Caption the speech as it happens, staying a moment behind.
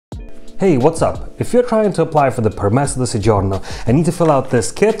Hey, what's up? If you're trying to apply for the Permesso di Soggiorno and need to fill out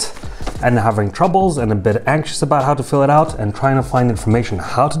this kit and having troubles and a bit anxious about how to fill it out and trying to find information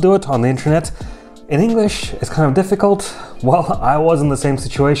how to do it on the internet, in English, it's kind of difficult. Well, I was in the same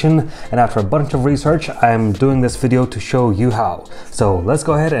situation, and after a bunch of research, I'm doing this video to show you how. So let's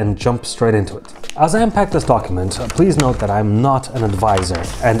go ahead and jump straight into it. As I unpack this document, please note that I'm not an advisor,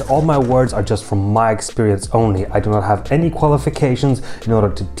 and all my words are just from my experience only. I do not have any qualifications in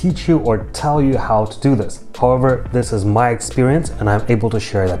order to teach you or tell you how to do this. However, this is my experience, and I'm able to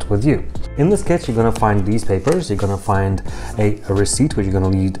share that with you. In this kit, you're going to find these papers. You're going to find a receipt, which you're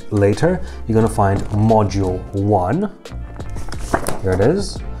going to need later. You're going to find module 1. Here it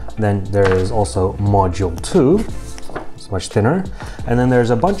is. Then there is also module 2. It's much thinner. And then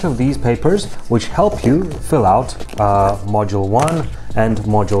there's a bunch of these papers which help you fill out module 1 and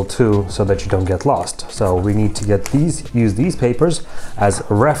module 2 so that you don't get lost. So we need to use these papers as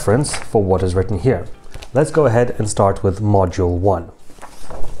a reference for what is written here. Let's go ahead and start with module 1.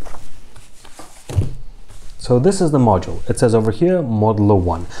 So this is the module. It says over here, modulo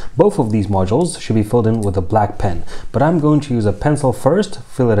 1. Both of these modules should be filled in with a black pen, but I'm going to use a pencil first,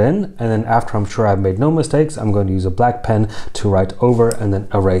 fill it in, and then after I'm sure I've made no mistakes, I'm going to use a black pen to write over and then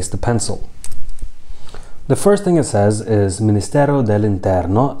erase the pencil. The first thing it says is Ministero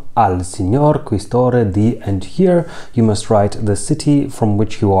dell'Interno al Signor Questore di, and here you must write the city from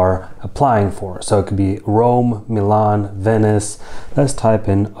which you are applying for. So it could be Rome, Milan, Venice. Let's type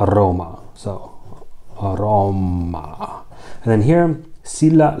in Roma. So Roma. And then here,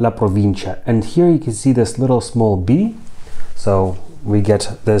 Silla la provincia. And here you can see this little small b. So we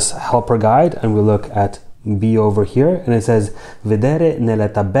get this helper guide and we look at b over here and it says Vedere nella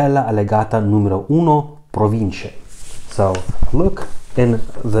tabella allegata numero 1 province. So look in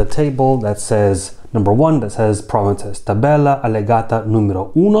the table that says number 1 that says provinces. Tabella allegata numero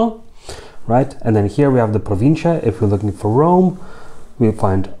 1. Right? And then here we have the provincia. If we're looking for Rome, we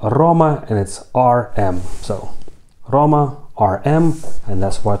find Roma and it's RM. So Roma, RM, and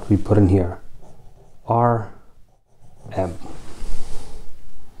that's what we put in here. RM.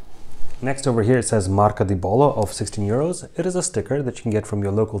 Next over here it says Marca di Bollo of 16 euros. It is a sticker that you can get from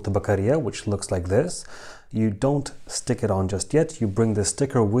your local tabaccaria, which looks like this. You don't stick it on just yet. You bring the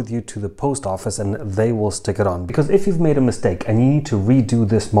sticker with you to the post office and they will stick it on. Because if you've made a mistake and you need to redo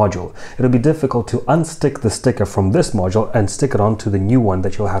this module, it'll be difficult to unstick the sticker from this module and stick it on to the new one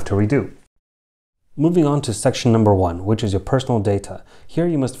that you'll have to redo. Moving on to section number 1, which is your personal data. Here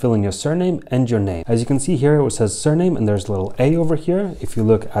you must fill in your surname and your name. As you can see here, it says surname and there's a little A over here. If you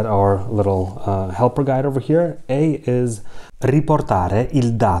look at our little helper guide over here, A is riportare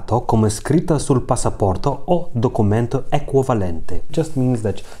il dato come scritto sul passaporto o documento equivalente. It just means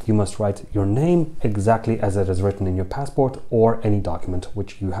that you must write your name exactly as it is written in your passport or any document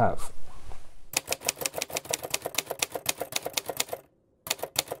which you have.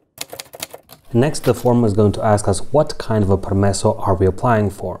 Next, the form is going to ask us what kind of a permesso are we applying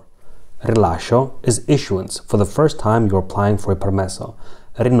for. Rilascio is issuance. For the first time you're applying for a permesso.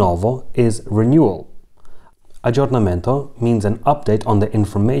 Rinnovo is renewal. Aggiornamento means an update on the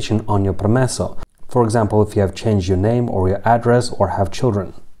information on your permesso. For example, if you have changed your name or your address or have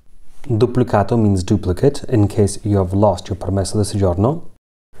children. Duplicato means duplicate in case you have lost your permesso di soggiorno.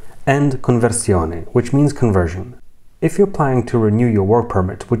 And conversione, which means conversion. If you're planning to renew your work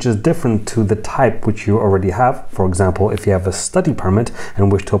permit, which is different to the type which you already have, for example, if you have a study permit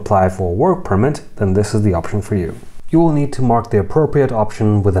and wish to apply for a work permit, then this is the option for you. You will need to mark the appropriate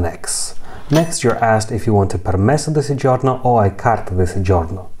option with an X. Next, you're asked if you want a permesso di soggiorno or a carta di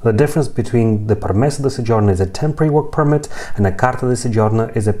soggiorno. The difference between the permesso di soggiorno is a temporary work permit and a carta di soggiorno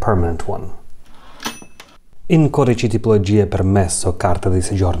is a permanent one. In codice tipologie permesso carta di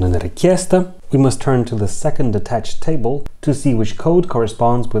soggiorno in richiesta, we must turn to the second detached table to see which code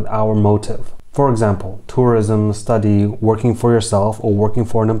corresponds with our motive. For example, tourism, study, working for yourself or working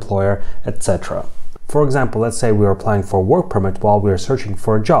for an employer, etc. For example, let's say we are applying for a work permit while we are searching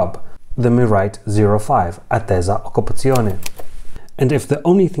for a job. Then we write 05, attesa occupazione. And if the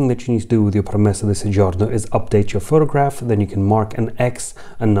only thing that you need to do with your permesso di soggiorno is update your photograph, then you can mark an X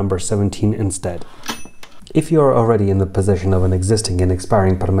and number 17 instead. If you are already in the possession of an existing and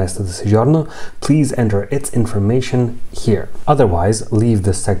expiring permesso di soggiorno, please enter its information here. Otherwise, leave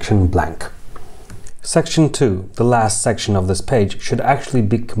this section blank. Section 2, the last section of this page, should actually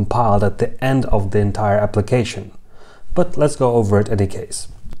be compiled at the end of the entire application. But let's go over it in any case.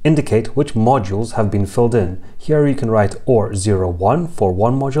 Indicate which modules have been filled in. Here you can write or 01 for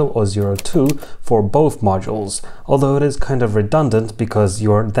one module or 02 for both modules, although it is kind of redundant because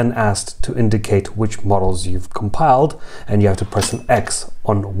you're then asked to indicate which models you've compiled and you have to press an X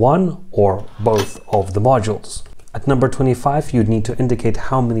on one or both of the modules. At number 25, you'd need to indicate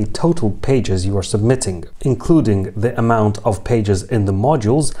how many total pages you are submitting, including the amount of pages in the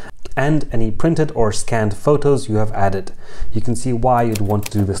modules and any printed or scanned photos you have added. You can see why you'd want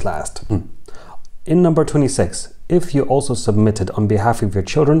to do this last. In number 26, if you also submitted on behalf of your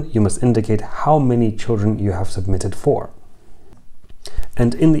children, you must indicate how many children you have submitted for.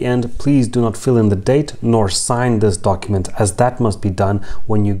 And in the end, please do not fill in the date nor sign this document, as that must be done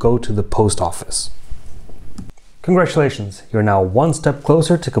when you go to the post office. Congratulations, you're now one step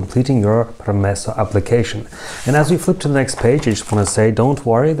closer to completing your Permesso application. And as we flip to the next page, I just want to say, don't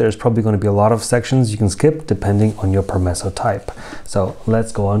worry, there's probably going to be a lot of sections you can skip depending on your Permesso type. So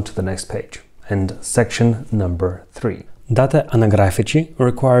let's go on to the next page. And section number 3. Date anagrafici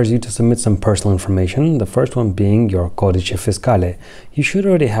requires you to submit some personal information, the first one being your codice fiscale. You should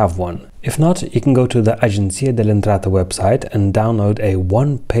already have one. If not, you can go to the Agenzia dell'Entrata website and download a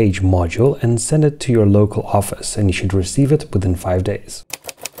one-page module and send it to your local office, and you should receive it within 5 days.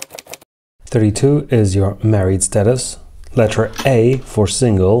 32 is your married status. Letter A for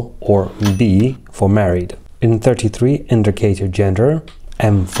single or B for married. In 33, indicate your gender,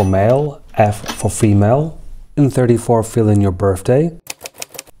 M for male, F for female. In 34, fill in your birthday.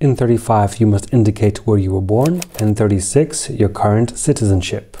 In 35, you must indicate where you were born. And 36, your current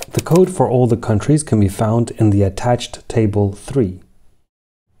citizenship. The code for all the countries can be found in the attached table 3.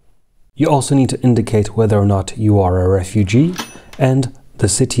 You also need to indicate whether or not you are a refugee and the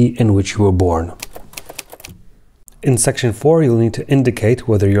city in which you were born. In section 4, you'll need to indicate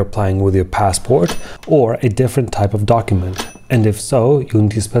whether you're applying with your passport or a different type of document. And if so, you'll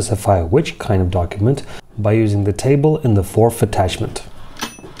need to specify which kind of document by using the table in the fourth attachment.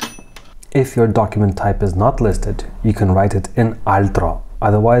 If your document type is not listed, you can write it in altro,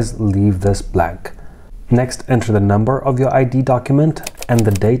 otherwise leave this blank. Next, enter the number of your ID document and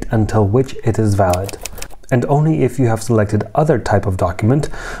the date until which it is valid. And only if you have selected other type of document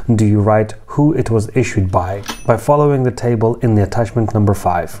do you write who it was issued by following the table in the attachment number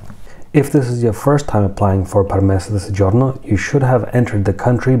 5. If this is your first time applying for Permesso di Soggiorno, you should have entered the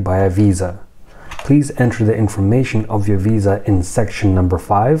country by a visa. Please enter the information of your visa in section number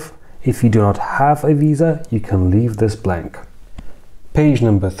 5. If you do not have a visa, you can leave this blank. Page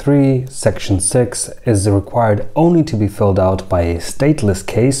number 3, section 6 is required only to be filled out by a stateless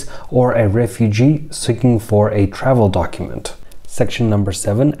case or a refugee seeking for a travel document. Section number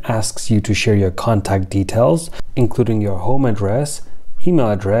 7 asks you to share your contact details, including your home address, email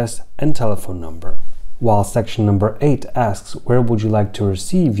address, and telephone number. While section number 8 asks where would you like to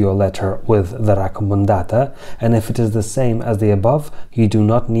receive your letter with the raccomandata, and if it is the same as the above, you do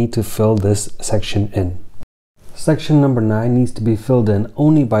not need to fill this section in. Section number 9 needs to be filled in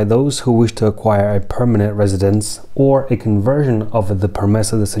only by those who wish to acquire a permanent residence or a conversion of the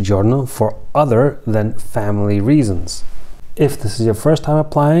Permesso di Soggiorno for other than family reasons. If this is your first time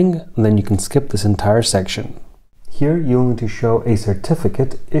applying, then you can skip this entire section. Here you'll need to show a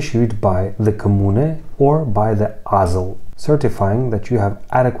certificate issued by the Comune or by the ASL, certifying that you have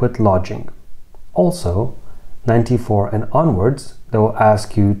adequate lodging. Also, 94 and onwards, they will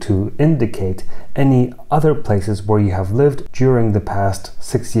ask you to indicate any other places where you have lived during the past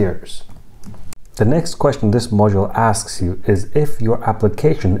 6 years. The next question this module asks you is if your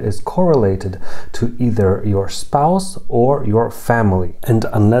application is correlated to either your spouse or your family. And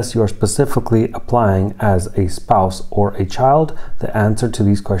unless you are specifically applying as a spouse or a child, the answer to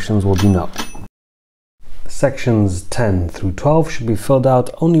these questions will be no. Sections 10 through 12 should be filled out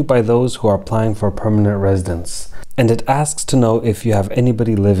only by those who are applying for permanent residence. And it asks to know if you have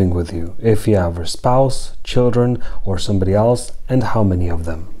anybody living with you, if you have a spouse, children, or somebody else, and how many of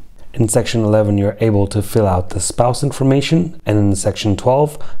them. In section 11, you're able to fill out the spouse information, and in section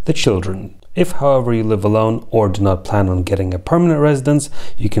 12, the children. If, however, you live alone or do not plan on getting a permanent residence,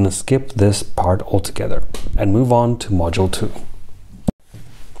 you can skip this part altogether and move on to module 2.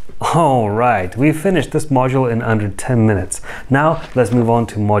 Alright, we finished this module in under 10 minutes. Now let's move on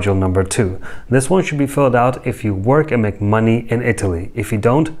to module number 2. This one should be filled out if you work and make money in Italy. If you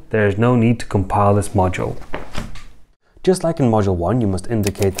don't, there is no need to compile this module. Just like in module 1, you must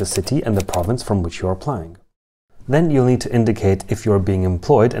indicate the city and the province from which you are applying. Then you'll need to indicate if you are being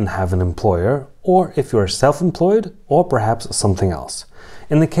employed and have an employer, or if you are self-employed, or perhaps something else.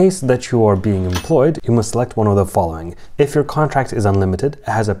 In the case that you are being employed, you must select one of the following. If your contract is unlimited, it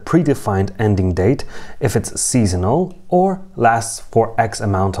has a predefined ending date, if it's seasonal, or lasts for X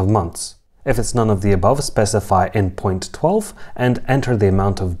amount of months. If it's none of the above, specify in point 12 and enter the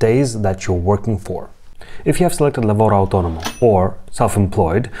amount of days that you're working for. If you have selected lavoro autonomo or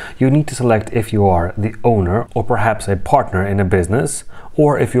self-employed, you need to select if you are the owner or perhaps a partner in a business,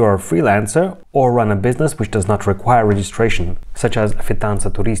 or if you are a freelancer or run a business which does not require registration, such as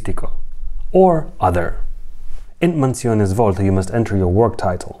affittanza turistico, or other. In mansione svolta, you must enter your work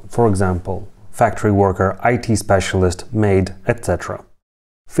title, for example, factory worker, IT specialist, maid, etc.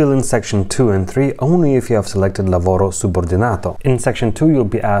 Fill in section 2 and 3 only if you have selected lavoro subordinato. In section 2, you'll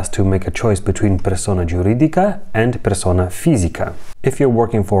be asked to make a choice between persona giuridica and persona fisica. If you're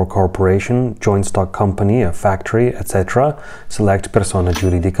working for a corporation, joint stock company, a factory, etc., select persona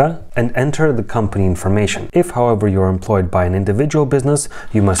giuridica and enter the company information. If, however, you're employed by an individual business,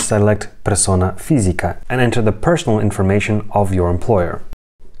 you must select persona fisica and enter the personal information of your employer.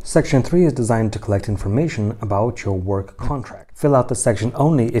 Section 3 is designed to collect information about your work contract. Fill out the section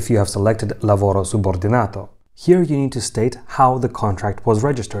only if you have selected lavoro subordinato. Here you need to state how the contract was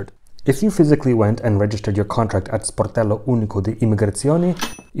registered. If you physically went and registered your contract at Sportello Unico di Immigrazione,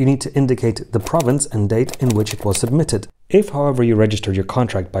 you need to indicate the province and date in which it was submitted. If, however, you registered your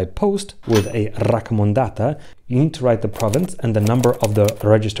contract by post with a raccomandata, you need to write the province and the number of the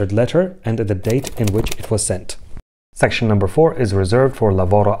registered letter and the date in which it was sent. Section number 4 is reserved for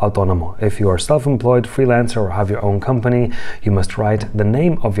lavoro autonomo. If you are self-employed, freelancer, or have your own company, you must write the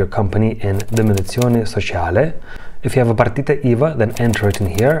name of your company in denominazione sociale. If you have a partita IVA, then enter it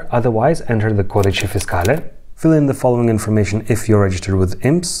in here. Otherwise, enter the codice fiscale. Fill in the following information if you're registered with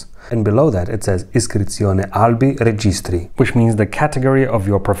INPS. And below that, it says iscrizione albi registri, which means the category of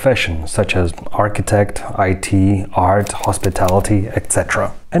your profession, such as architect, IT, art, hospitality,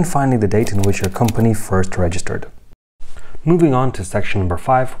 etc. And finally, the date in which your company first registered. Moving on to section number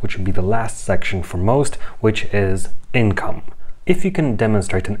 5, which would be the last section for most, which is income. If you can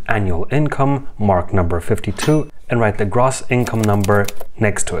demonstrate an annual income, mark number 52 and write the gross income number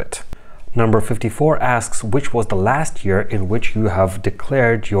next to it. Number 54 asks which was the last year in which you have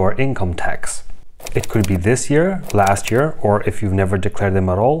declared your income tax. It could be this year, last year, or if you've never declared them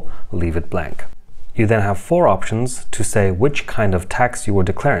at all, leave it blank. You then have 4 options to say which kind of tax you were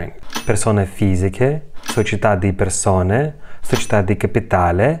declaring. Persone fisiche, società di persone, società di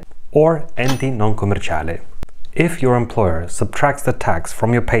capitale, or enti non commerciali. If your employer subtracts the tax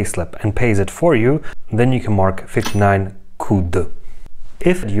from your payslip and pays it for you, then you can mark 59 CUD.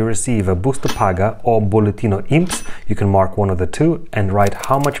 If you receive a busta paga or bollettino INPS, you can mark one of the two and write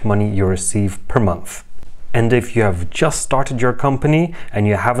how much money you receive per month. And if you have just started your company and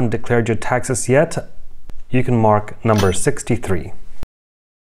you haven't declared your taxes yet, you can mark number 63.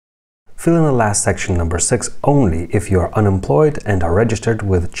 Fill in the last section, number 6, only if you are unemployed and are registered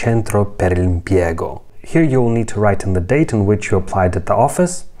with Centro per l'Impiego. Here you will need to write in the date in which you applied at the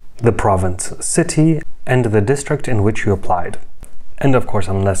office, the province, city, and the district in which you applied. And of course,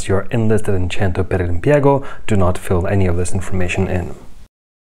 unless you're enlisted in Centro per l'Impiego, do not fill any of this information in.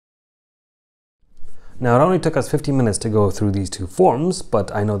 Now, it only took us 15 minutes to go through these 2 forms,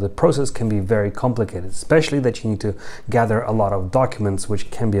 but I know the process can be very complicated, especially that you need to gather a lot of documents,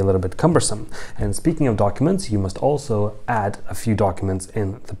 which can be a little bit cumbersome. And speaking of documents, you must also add a few documents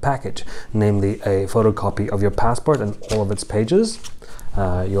in the package, namely a photocopy of your passport and all of its pages,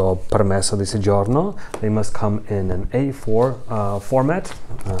 your Permesso Di Soggiorno. They must come in an A4 format,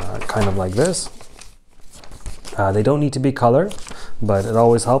 kind of like this. They don't need to be color, but it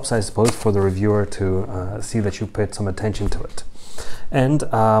always helps, I suppose, for the reviewer to see that you paid some attention to it. And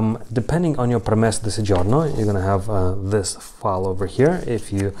depending on your Permesso Di Soggiorno, you're going to have this file over here.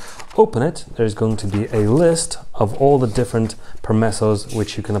 If you open it, there's going to be a list of all the different permessos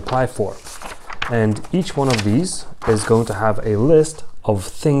which you can apply for. And each one of these is going to have a list of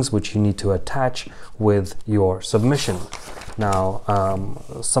things which you need to attach with your submission. Now,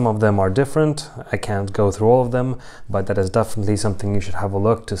 some of them are different. I can't go through all of them, but that is definitely something you should have a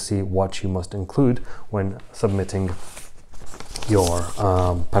look to see what you must include when submitting your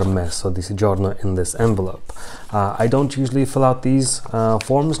Permesso Di Soggiorno in this envelope. I don't usually fill out these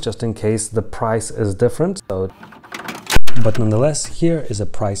forms just in case the price is different. But nonetheless, here is a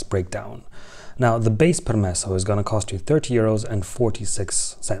price breakdown. Now, the base Permesso is going to cost you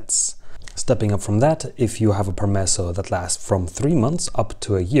 €30.46. Stepping up from that, if you have a Permesso that lasts from 3 months up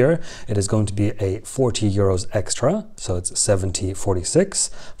to a year, it is going to be a 40 euros extra, so it's 70.46.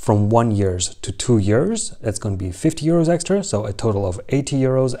 From 1 year to 2 years, it's going to be 50 euros extra, so a total of 80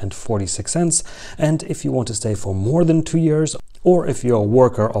 euros and 46 cents. And if you want to stay for more than 2 years, or if you're a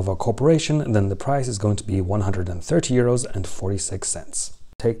worker of a corporation, then the price is going to be 130 euros and 46 cents.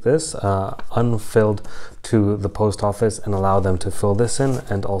 Take this unfilled to the post office and allow them to fill this in,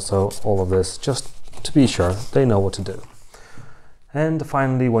 and also all of this, just to be sure they know what to do. And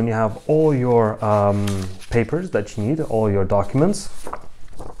finally, when you have all your papers that you need, all your documents,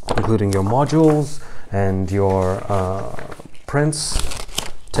 including your modules and your prints,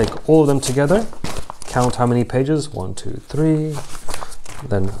 take all of them together, count how many pages, 1, 2, 3,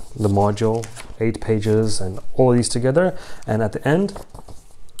 then the module, 8 pages, and all these together, and at the end,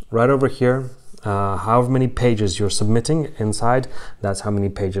 right over here, however many pages you're submitting inside, that's how many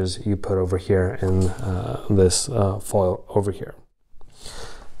pages you put over here in this foil over here.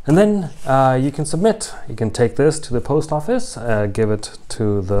 And then you can submit. You can take this to the post office, give it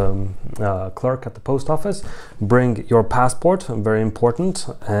to the clerk at the post office, bring your passport, very important,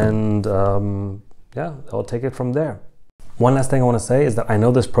 and yeah, they'll take it from there. One last thing I want to say is that I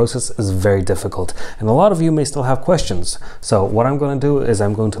know this process is very difficult and a lot of you may still have questions. So what I'm going to do is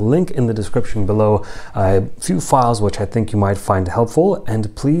I'm going to link in the description below a few files which I think you might find helpful,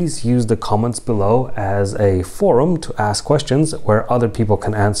 and please use the comments below as a forum to ask questions where other people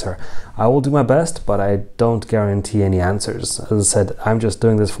can answer. I will do my best, but I don't guarantee any answers. As I said, I'm just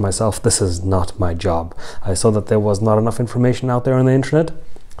doing this for myself. This is not my job. I saw that there was not enough information out there on the internet,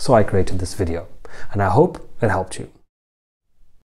 so I created this video, and I hope it helped you.